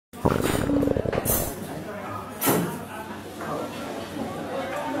Hey,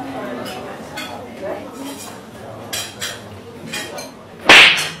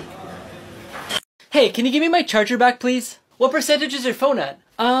 can you give me my charger back, please? What percentage is your phone at?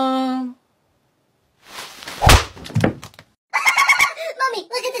 Mommy,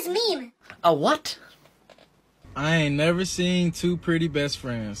 look at this meme. A what? I ain't never seen two pretty best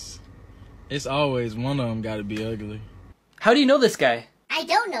friends. It's always one of them gotta be ugly. How do you know this guy? I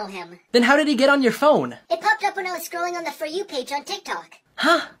don't know him. Then how did he get on your phone? It popped up when I was scrolling on the For You page on TikTok.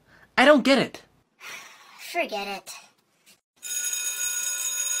 Huh? I don't get it. Forget it.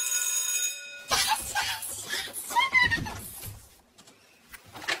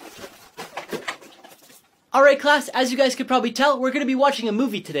 Alright class, as you guys could probably tell, we're gonna be watching a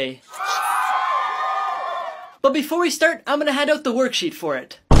movie today. But before we start, I'm gonna hand out the worksheet for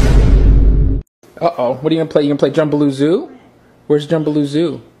it. Uh-oh, what are you gonna play? You gonna play Jumbaloo Zoo? Where's Jumbaloo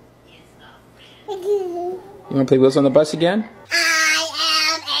Zoo? You wanna play Wheels on the Bus again?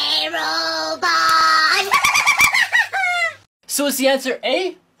 I am a robot. So is the answer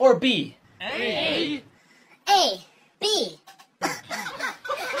A or B? A. B.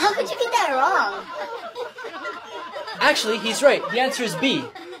 How could you get that wrong? Actually, he's right. The answer is B.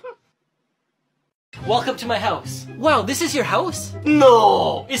 Welcome to my house. Wow, this is your house?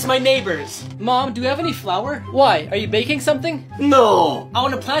 No, it's my neighbor's. Mom, do you have any flour? Why, are you baking something? No. I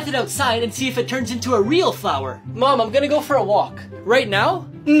want to plant it outside and see if it turns into a real flower. Mom, I'm gonna go for a walk. Right now?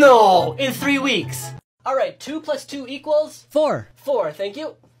 No, in 3 weeks. Alright, 2 plus 2 equals? 4. 4, thank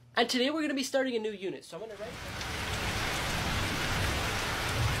you. And today we're gonna be starting a new unit, so I'm gonna write...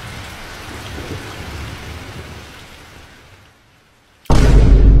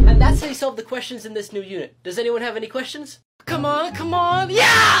 And that's how you solve the questions in this new unit. Does anyone have any questions? Come on, come on.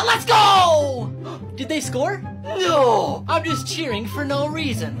 Yeah, let's go! Did they score? No, I'm just cheering for no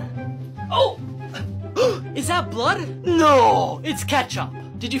reason. Oh, is that blood? No, it's ketchup.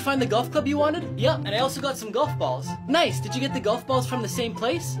 Did you find the golf club you wanted? Yeah, and I also got some golf balls. Nice, did you get the golf balls from the same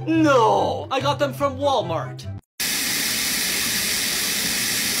place? No, I got them from Walmart.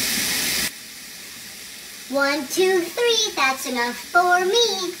 1, 2, 3, that's enough for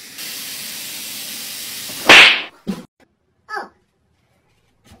me. Oh.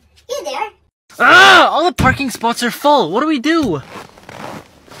 You there? Ah! All the parking spots are full. What do we do?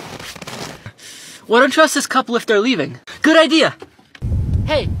 Why don't you ask this couple if they're leaving? Good idea.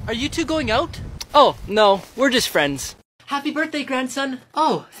 Hey, are you two going out? Oh, no, we're just friends. Happy birthday, grandson.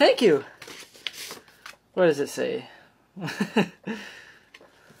 Oh, thank you. What does it say?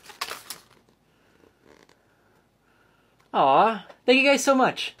 Aw, thank you guys so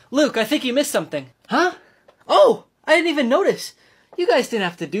much. Luke, I think you missed something. Huh? Oh, I didn't even notice. You guys didn't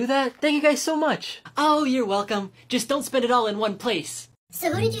have to do that. Thank you guys so much. Oh, you're welcome. Just don't spend it all in one place. So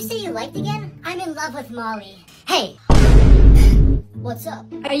who did you say you liked again? I'm in love with Molly. Hey. What's up?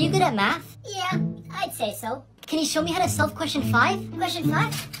 Are you good at math? Yeah, I'd say so. Can you show me how to solve question 5? Question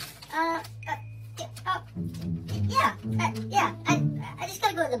 5? Yeah. I just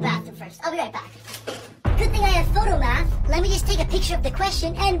gotta go to the bathroom first. I'll be right back. Good thing I have photo math. Let me just take a picture of the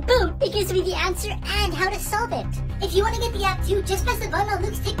question and boom, it gives me the answer and how to solve it. If you want to get the app too, just press the button on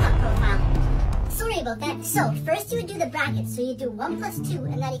Luke's TikTok profile. Sorry about that. So first you would do the brackets. So you do 1 plus 2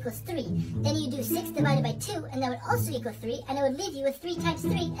 and that equals 3. Then you do 6 divided by 2 and that would also equal 3. And it would leave you with 3 times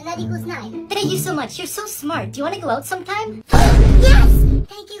 3 and that equals 9. Thank you so much. You're so smart. Do you want to go out sometime? Yes!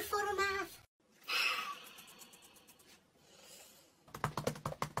 Thank you, photo math.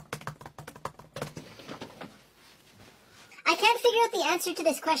 I can't figure out the answer to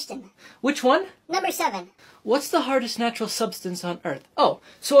this question. Which one? Number 7. What's the hardest natural substance on Earth? Oh,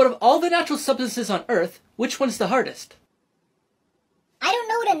 so out of all the natural substances on Earth, which one's the hardest? I don't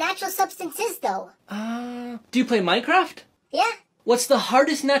know what a natural substance is, though. Do you play Minecraft? Yeah? What's the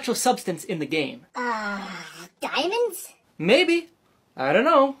hardest natural substance in the game? Diamonds? Maybe. I don't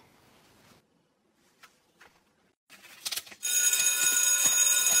know.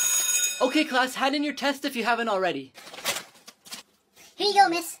 Okay, class, hand in your test if you haven't already. Here you go,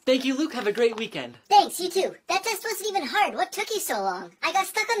 miss. Thank you, Luke. Have a great weekend. Thanks, you too. That test wasn't even hard. What took you so long? I got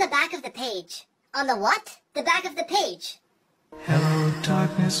stuck on the back of the page. On the what? The back of the page. Hello,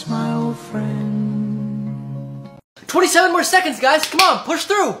 darkness, my old friend. 27 more seconds, guys. Come on, push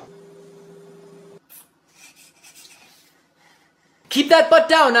through. Keep that butt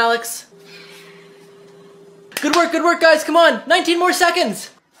down, Alex. Good work, guys. Come on. 19 more seconds.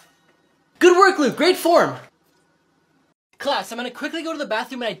 Good work, Luke. Great form. Class, I'm gonna quickly go to the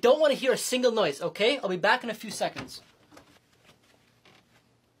bathroom and I don't want to hear a single noise, okay? I'll be back in a few seconds.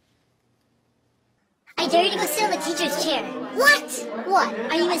 I dare you to go sit on the teacher's chair. What? What?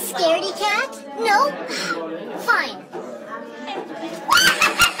 Are you a scaredy cat? No? Fine.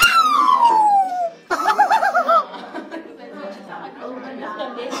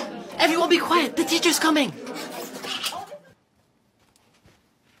 Everyone be quiet, the teacher's coming.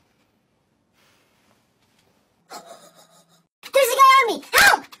 There's a guy on me!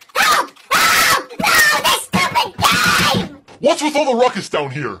 Help! Help! Help! No, this stupid game! What's with all the ruckus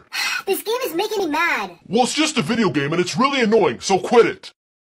down here? This game is making me mad. Well, it's just a video game and it's really annoying, so quit it.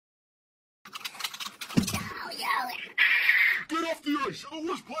 Get off the ice! You're the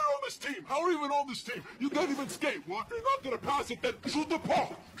worst player on this team! How are you even on this team? You can't even skate! Well, if you're not gonna pass it, then shoot the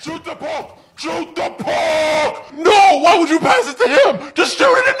puck! Shoot the puck! Shoot the puck! No! Why would you pass it to him? Just shoot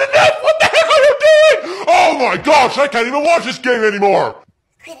it in the net! What the heck are you doing? Oh my gosh! I can't even watch this game anymore!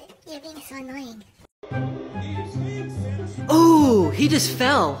 Quit it. You're being so annoying. Ooh, he just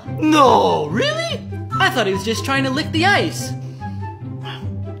fell. No, really? I thought he was just trying to lick the ice.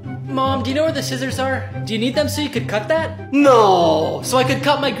 Mom, do you know where the scissors are? Do you need them so you could cut that? No, so I could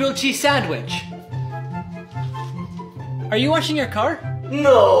cut my grilled cheese sandwich. Are you washing your car?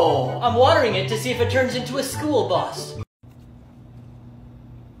 No, I'm watering it to see if it turns into a school bus.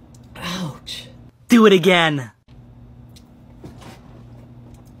 Ouch. Do it again.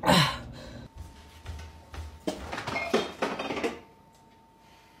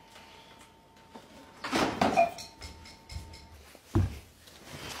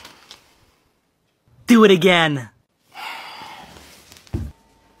 Do it again.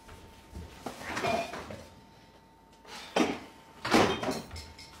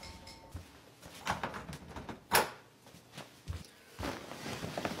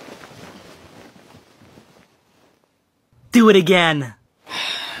 Do it again.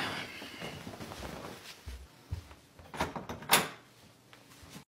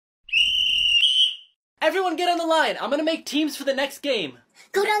 Everyone get on the line. I'm gonna make teams for the next game.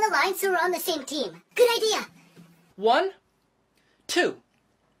 Go down the line so we're on the same team. Good idea. 1, 2.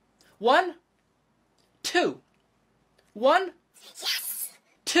 1, 2. 1, Yes.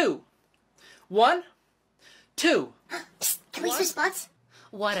 2. 1, 2. Psst, can we switch spots?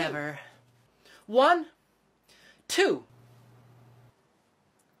 Whatever. 1, 2.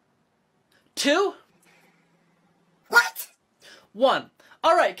 2, What? 1.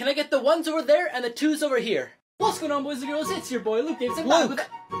 Alright, can I get the 1s over there and the 2s over here? What's going on, boys and girls? It's your boy Luke Davidson. Luke!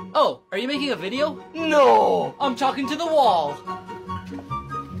 Oh, are you making a video? No! I'm talking to the wall.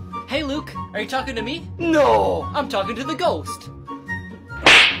 Hey Luke, are you talking to me? No! I'm talking to the ghost.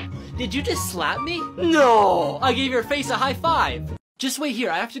 Did you just slap me? No! I gave your face a high five. Just wait here,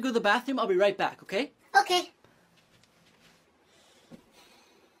 I have to go to the bathroom. I'll be right back, okay? Okay.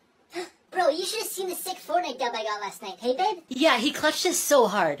 Bro, you should have seen the sick Fortnite dub I got last night. Hey, babe? Yeah, he clutched us so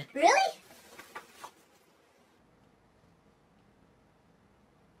hard. Really?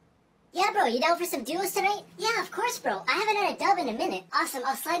 Yeah, bro, you down for some duos tonight? Yeah, of course, bro. I haven't had a dub in a minute. Awesome,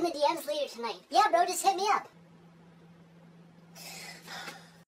 I'll slide in the DMs later tonight. Yeah, bro, just hit me up.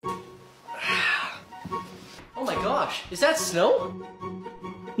 Oh my gosh, is that snow?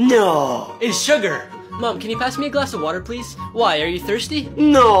 No, it's sugar. Mom, can you pass me a glass of water, please? Why, are you thirsty?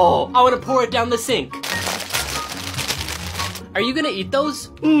 No, I want to pour it down the sink. Are you gonna eat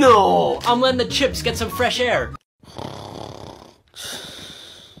those? No, I'm letting the chips get some fresh air.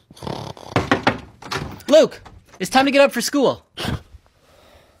 Luke, it's time to get up for school.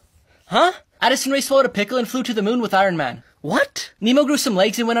 Huh? Addison Ray swallowed a pickle and flew to the moon with Iron Man. What? Nemo grew some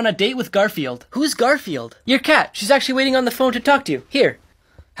legs and went on a date with Garfield. Who's Garfield? Your cat. She's actually waiting on the phone to talk to you. Here.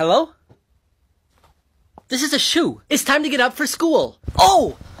 Hello? This is a shoe. It's time to get up for school.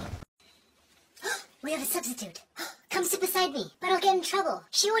 Oh! We have a substitute. Come sit beside me, but I'll get in trouble.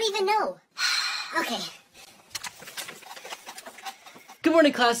 She won't even know. Okay. Good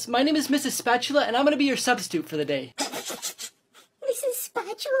morning, class. My name is Mrs. Spatula, and I'm going to be your substitute for the day. Mrs.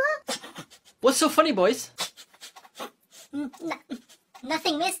 Spatula? What's so funny, boys?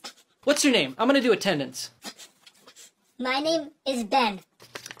 Nothing, miss. What's your name? I'm going to do attendance. My name is Ben.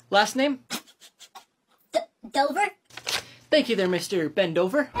 Last name? Dover? Thank you there, Mr.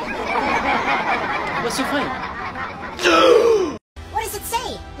 Bendover. What's so funny? What does it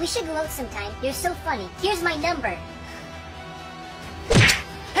say? We should go out sometime. You're so funny. Here's my number.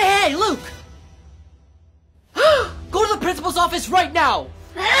 Hey, Luke! Go to the principal's office right now!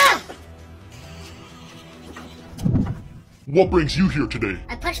 Ah! What brings you here today?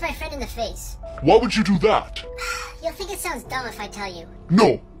 I punched my friend in the face. Why would you do that? You'll think it sounds dumb if I tell you.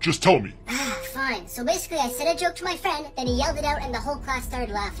 No, just tell me. Fine. So basically I said a joke to my friend, then he yelled it out and the whole class started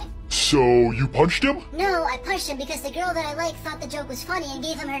laughing. So, you punched him? No, I punched him because the girl that I like thought the joke was funny and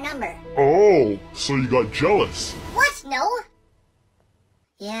gave him her number. Oh, so you got jealous. What? No?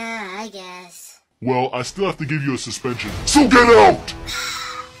 Yeah, I guess. Well, I still have to give you a suspension. So get out!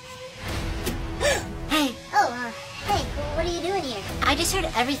 Hey. Oh, hey, what are you doing here? I just heard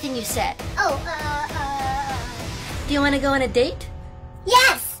everything you said. Oh, Do you want to go on a date?